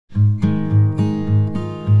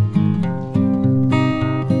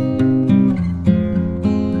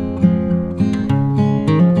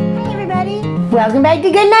Welcome back to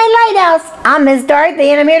Goodnight Lighthouse. I'm Miss Dorothy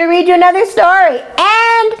and I'm here to read you another story.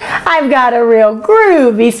 And I've got a real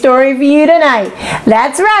groovy story for you tonight.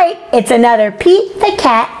 That's right, it's another Pete the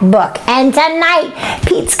Cat book. And tonight,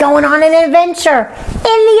 Pete's going on an adventure in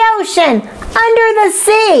the ocean, under the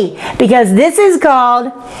sea, because this is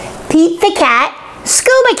called Pete the Cat,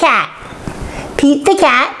 Scuba-Cat. Pete the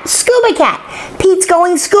Cat, Scuba-Cat. Pete's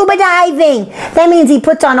going scuba diving. That means he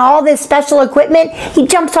puts on all this special equipment. He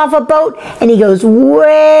jumps off a boat and he goes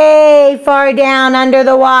way far down under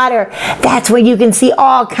the water. That's where you can see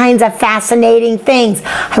all kinds of fascinating things.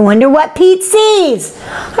 I wonder what Pete sees.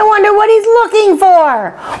 I wonder what he's looking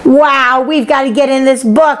for. Wow, we've got to get in this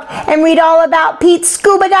book and read all about Pete's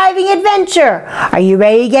scuba diving adventure. Are you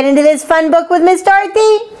ready to get into this fun book with Miss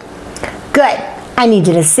Dorothy? Good. I need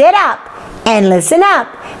you to sit up and listen up,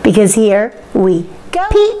 because here we go.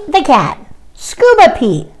 Pete the Cat, Scuba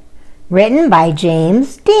Pete, written by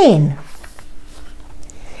James Dean.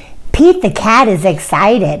 Pete the Cat is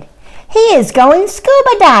excited. He is going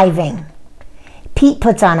scuba diving. Pete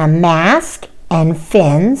puts on a mask and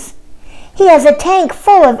fins. He has a tank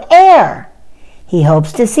full of air. He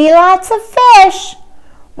hopes to see lots of fish.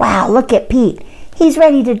 Wow, look at Pete. He's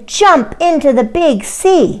ready to jump into the big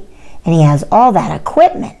sea, and he has all that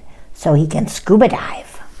equipment so he can scuba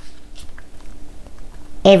dive.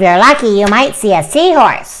 If you're lucky, you might see a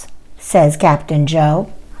seahorse, says Captain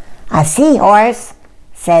Joe. A seahorse,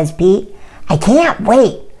 says Pete. I can't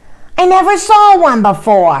wait. I never saw one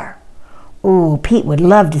before. Ooh, Pete would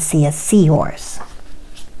love to see a seahorse.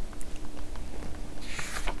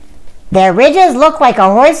 Their ridges look like a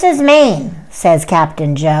horse's mane, says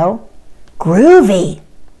Captain Joe. Groovy,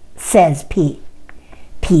 says Pete.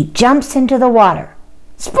 Pete jumps into the water.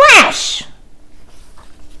 Splash!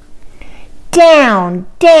 Down,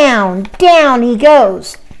 down, down he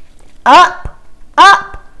goes. Up,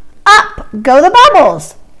 up, up go the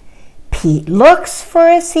bubbles. Pete looks for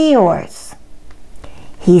a seahorse.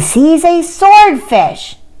 He sees a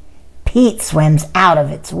swordfish. Pete swims out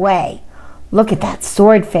of its way. Look at that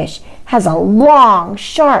swordfish. Has a long,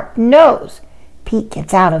 sharp nose. Pete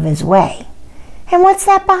gets out of his way. And what's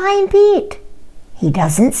that behind Pete? He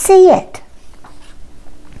doesn't see it.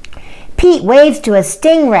 Pete waves to a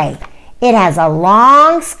stingray. It has a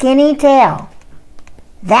long, skinny tail.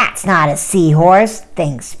 That's not a seahorse,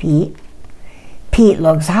 thinks Pete. Pete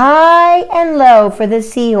looks high and low for the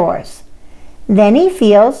seahorse. Then he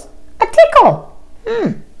feels a tickle.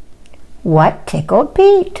 What tickled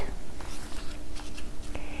Pete?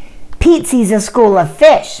 Pete sees a school of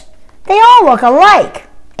fish. They all look alike,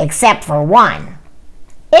 except for one.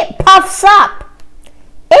 It puffs up.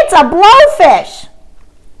 It's a blowfish.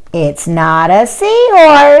 It's not a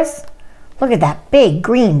seahorse. Look at that big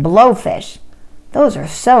green blowfish. Those are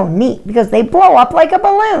so neat because they blow up like a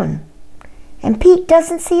balloon. And Pete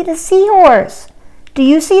doesn't see the seahorse. Do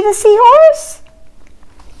you see the seahorse?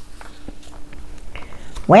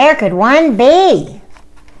 Where could one be?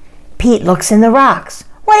 Pete looks in the rocks.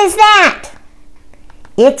 What is that?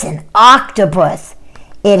 It's an octopus.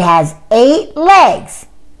 It has 8 legs.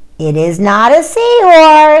 It is not a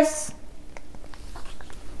seahorse.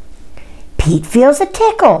 Pete feels a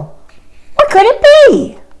tickle. What could it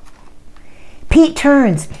be? Pete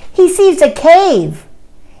turns. He sees a cave.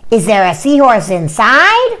 Is there a seahorse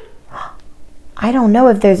inside? I don't know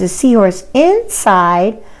if there's a seahorse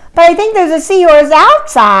inside, but I think there's a seahorse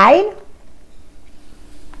outside.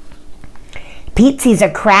 Pete sees a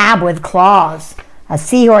crab with claws. A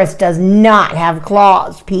seahorse does not have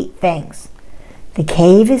claws, Pete thinks. The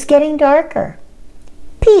cave is getting darker.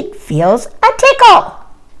 Pete feels a tickle.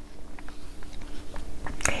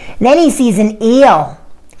 Then he sees an eel.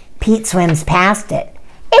 Pete swims past it.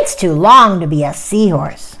 It's too long to be a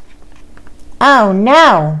seahorse. Oh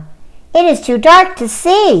no, it is too dark to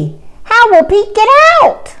see. How will Pete get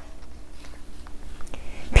out?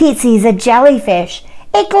 Pete sees a jellyfish.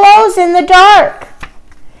 It glows in the dark.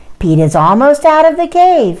 Pete is almost out of the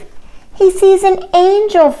cave. He sees an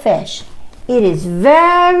angelfish. It is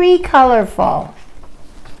very colorful.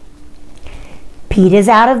 Pete is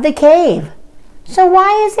out of the cave. So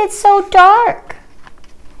why is it so dark?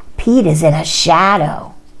 Pete is in a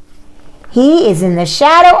shadow. He is in the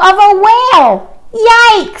shadow of a whale.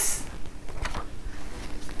 Yikes!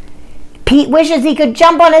 Pete wishes he could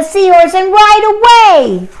jump on a seahorse and ride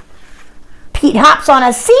away. Pete hops on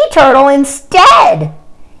a sea turtle instead,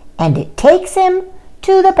 and it takes him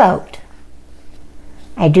to the boat.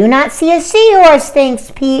 I do not see a seahorse,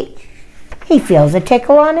 thinks Pete. He feels a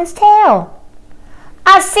tickle on his tail.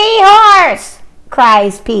 A seahorse!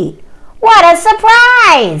 Cries Pete. What a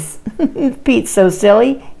surprise! Pete's so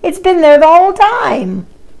silly. It's been there the whole time.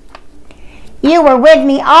 "You were with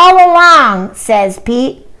me all along," says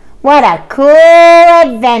Pete. "What a cool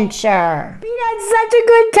adventure." Pete had such a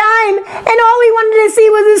good time, and all he wanted to see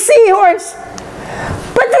was a seahorse.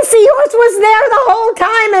 But the seahorse was there the whole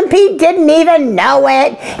time, and Pete didn't even know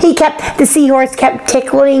it. The seahorse kept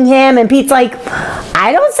tickling him, and Pete's like,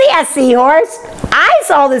 "I don't see a seahorse. I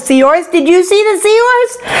saw the seahorse. Did you see the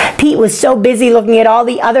seahorse?" Pete was so busy looking at all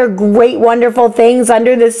the other great, wonderful things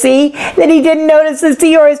under the sea that he didn't notice the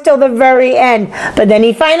seahorse till the very end. But then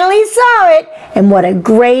he finally saw it, and what a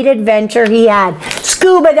great adventure he had.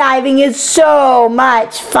 Scuba diving is so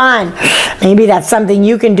much fun. Maybe that's something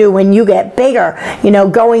you can do when you get bigger. You know,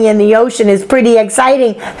 going in the ocean is pretty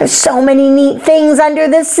exciting. There's so many neat things under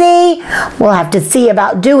the sea. We'll have to see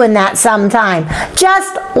about doing that sometime.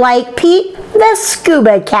 Just like Pete the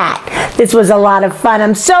Scuba-Cat. This was a lot of fun.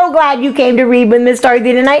 I'm so glad you came to read with Miss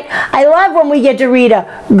Dorothy tonight. I love when we get to read a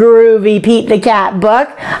groovy Pete the Cat book.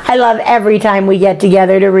 I love every time we get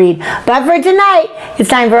together to read. But for tonight, it's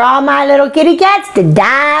time for all my little kitty cats to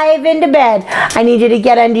dive into bed. I need you to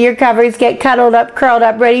get under your covers, get cuddled up, curled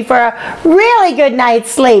up, ready for a really good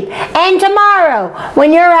night's sleep. And tomorrow,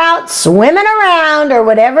 when you're out swimming around or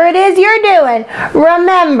whatever it is you're doing,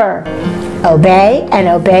 remember, obey and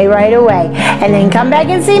obey right away. And then come back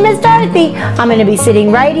and see Miss Dorothy. I'm going to be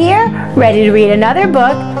sitting right here, ready to read another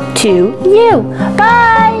book to you.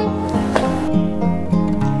 Bye!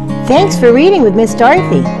 Thanks for reading with Miss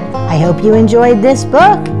Dorothy. I hope you enjoyed this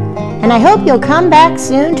book, and I hope you'll come back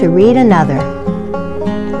soon to read another.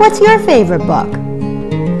 What's your favorite book?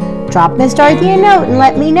 Drop Miss Dorothy a note and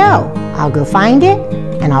let me know. I'll go find it,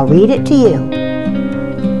 and I'll read it to you.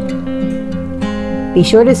 Be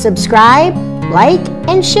sure to subscribe, like,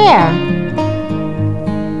 and share.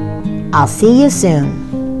 I'll see you soon.